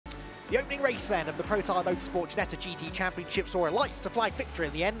The opening race then of the Protyre Motorsport Ginetta GT Championship saw a lights to flag victory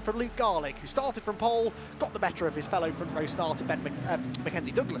in the end from Luke Garlick, who started from pole, got the better of his fellow front row starter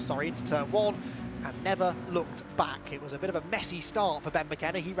Mckenzie Douglass into turn 1, and never looked back. It was a bit of a messy start for Ben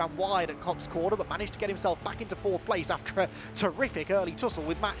McKenna. He ran wide at Cobb's Corner, but managed to get himself back into 4th place after a terrific early tussle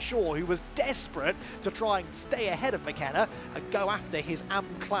with Matt Shaw, who was desperate to try and stay ahead of McKenna and go after his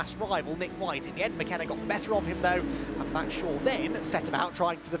AM-class rival, Nick White. In the end, McKenna got the better of him, though, and Matt Shaw then set about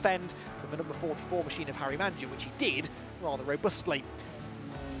trying to defend from the number 44 machine of Harry Mangion, which he did rather robustly.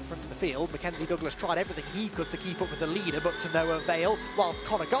 Front of the field, Mckenzie Douglass tried everything he could to keep up with the leader, but to no avail, whilst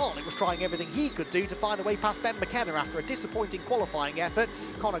Garlick was trying everything he could do to find a way past Ben McKenna. After a disappointing qualifying effort,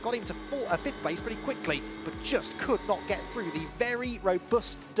 Connor got into 5th place pretty quickly, but just could not get through the very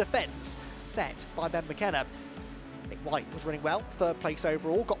robust defence set by Ben McKenna. Nick White was running well, 3rd place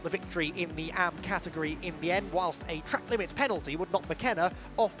overall, got the victory in the AM category in the end, whilst a track limits penalty would knock McKenna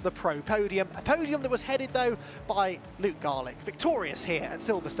off the pro podium. A podium that was headed, though, by Luke Garlick, victorious here at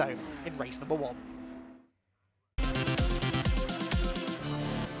Silverstone in race number 1.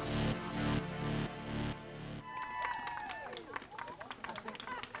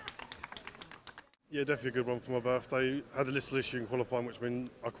 Yeah, definitely a good one for my birthday. Had a little issue in qualifying, which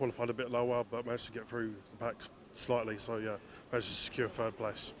meant I qualified a bit lower, but managed to get through the packs slightly, so yeah, managed to secure 3rd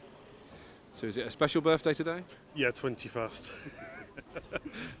place. So is it a special birthday today? Yeah, 21st.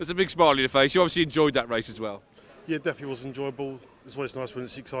 There's a big smile on your face. You obviously enjoyed that race as well. Yeah, definitely was enjoyable. It's always nice when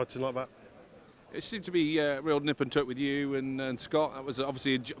it's exciting like that. It seemed to be a real nip and tuck with you and Scott. That was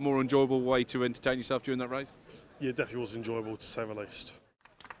obviously a more enjoyable way to entertain yourself during that race. Yeah, definitely was enjoyable, to say the least.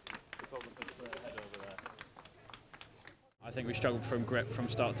 I think we struggled from grip from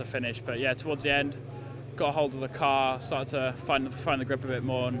start to finish, but yeah, towards the end, got a hold of the car, started to find the grip a bit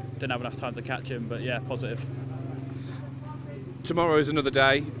more, and didn't have enough time to catch him. But yeah, positive. Tomorrow is another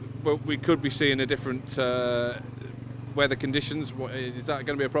day, but we could be seeing a different weather conditions. Is that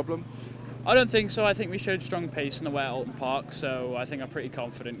going to be a problem? I don't think so. I think we showed strong pace in the wet at Oulton Park, so I think I'm pretty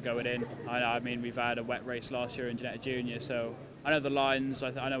confident going in. I mean, we've had a wet race last year in Ginetta Junior, so I know the lines.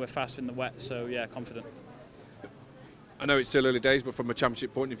 I know we're fast in the wet, so yeah, confident. I know it's still early days, but from a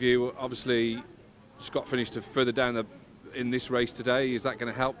championship point of view, obviously Scott finished further down in this race today. Is that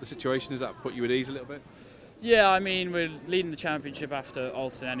going to help the situation? Does that put you at ease a little bit? Yeah, I mean, we're leading the championship after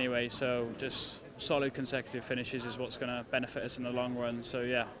Oulton anyway, so just solid consecutive finishes is what's going to benefit us in the long run. So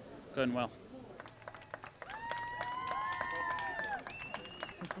yeah, going well.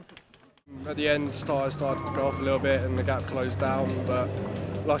 At the end, started to go off a little bit and the gap closed down, but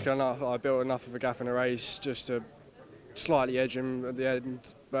luckily enough, I built enough of a gap in the race just to slightly edge him at the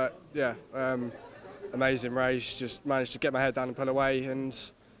end. But yeah, amazing race, just managed to get my head down and pull away, and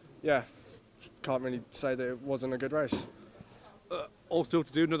yeah, can't really say that it wasn't a good race. All still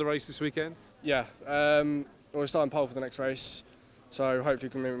to do another race this weekend? Yeah, we're starting pole for the next race, so hopefully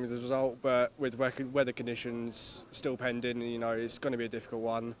we can move with the result, but with weather conditions still pending, you know, it's going to be a difficult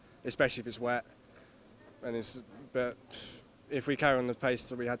one, especially if it's wet. But if we carry on the pace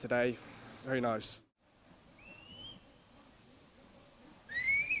that we had today, who knows?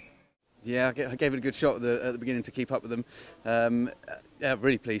 Yeah, I gave it a good shot at the beginning to keep up with them. Yeah,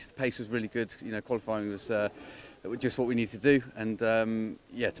 really pleased. The pace was really good. You know, qualifying was just what we needed to do, and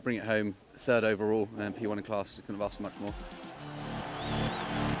yeah, to bring it home 3rd overall and P1 in class, couldn't have asked for much more.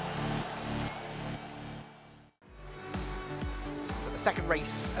 Second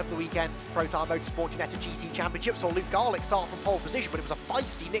race of the weekend, Protyre Motorsport Ginetta GT Championship saw Luke Garlick start from pole position, but it was a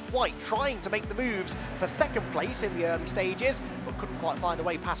feisty Nick White trying to make the moves for 2nd place in the early stages, but couldn't quite find a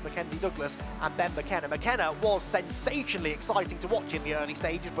way past Mckenzie Douglass and Ben McKenna. McKenna was sensationally exciting to watch in the early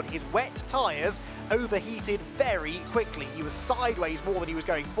stages, but his wet tyres overheated very quickly. He was sideways more than he was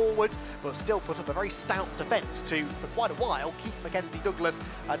going forward, but still put up a very stout defence to, for quite a while, keep Mckenzie Douglass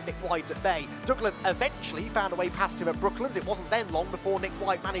and Nick White at bay. Douglass eventually found a way past him at Brooklands. It wasn't then long before Nick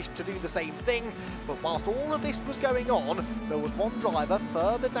White managed to do the same thing, but whilst all of this was going on, there was one driver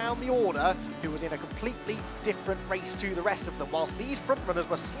further down the order who was in a completely different race to the rest of them. Whilst these front runners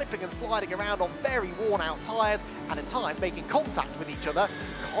were slipping and sliding around on very worn out tyres and at times making contact with each other,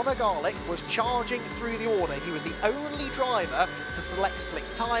 Garlick was charging through the order. He was the only driver to select slick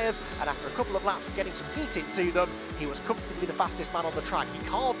tyres, and after a couple of laps of getting some heat into them, he was comfortably the fastest man on the track. He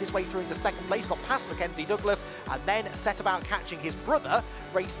carved his way through into 2nd place, got past Mckenzie Douglass, and then set about catching his brother,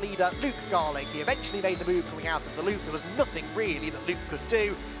 race leader Luke Garlick. He eventually made the move coming out of the loop. There was nothing really that Luke could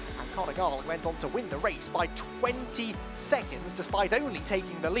do, and Garlick went on to win the race by 20 seconds, despite only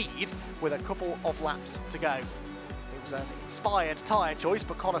taking the lead with a couple of laps to go. It It was an inspired tyre choice,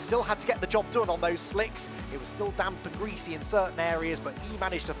 but Connor still had to get the job done on those slicks. It was still damp and greasy in certain areas, but he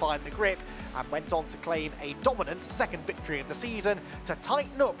managed to find the grip and went on to claim a dominant second victory of the season to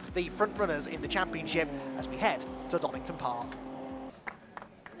tighten up the front runners in the championship as we head to Donington Park.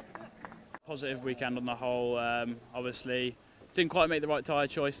 Positive weekend on the whole. Obviously, didn't quite make the right tyre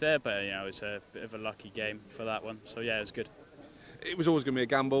choice there, but you know, it's a bit of a lucky game for that one. So yeah, it was good. It was always going to be a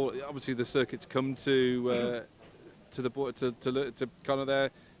gamble. Obviously, the circuit's come to Connor there.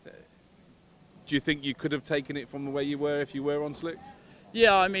 Do you think you could have taken it from where you were if you were on slicks?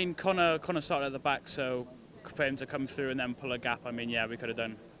 Yeah, I mean, Connor started at the back, so for him to come through and then pull a gap, I mean, yeah, we could have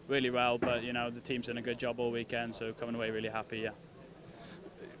done really well, but you know, the team's done a good job all weekend, so coming away really happy, yeah.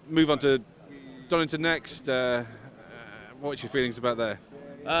 Move on to Donington next. What's your feelings about there?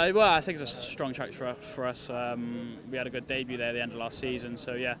 Well, I think it's a strong track for us. We had a good debut there at the end of last season,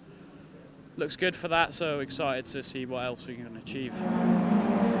 so yeah, looks good for that, so excited to see what else we can achieve.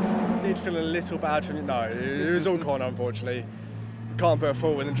 Did feel a little bad for me. No, it was all Connor, unfortunately. Can't put a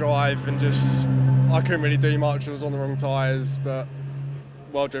fault in the drive, and just I couldn't really do much. I was on the wrong tyres, but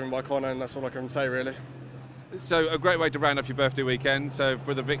well driven by Connor, and that's all I can say really. So a great way to round off your birthday weekend. So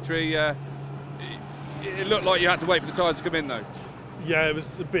for the victory, it looked like you had to wait for the tyres to come in though. Yeah, it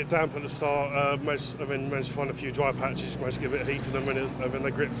was a bit damp at the start. Managed to find a few dry patches, managed to get a bit of heat in them, and then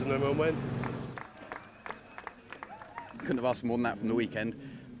they gripped and then went. Couldn't have asked for more than that from the weekend.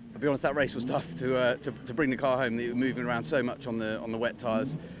 I'll be honest, that race was tough to bring the car home. They were moving around so much on the wet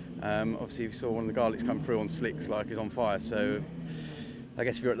tyres. Obviously, we saw one of the Garlicks come through on slicks like he's on fire. So I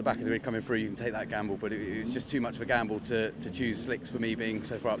guess if you're at the back of the grid coming through, you can take that gamble. But it was just too much of a gamble to choose slicks for me being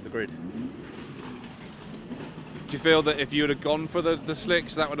so far up the grid. Do you feel that if you would have gone for the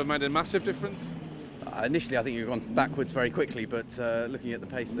slicks, that would have made a massive difference? Initially, I think you've gone backwards very quickly, but looking at the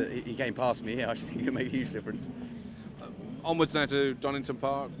pace that he came past me, yeah, I just think it made a huge difference. Onwards now to Donington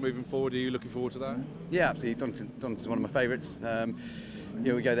Park. Moving forward, are you looking forward to that? Yeah, absolutely. Donington's one of my favourites. Yeah,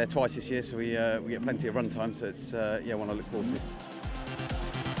 we go there twice this year, so we get plenty of run time. So it's one I look forward to.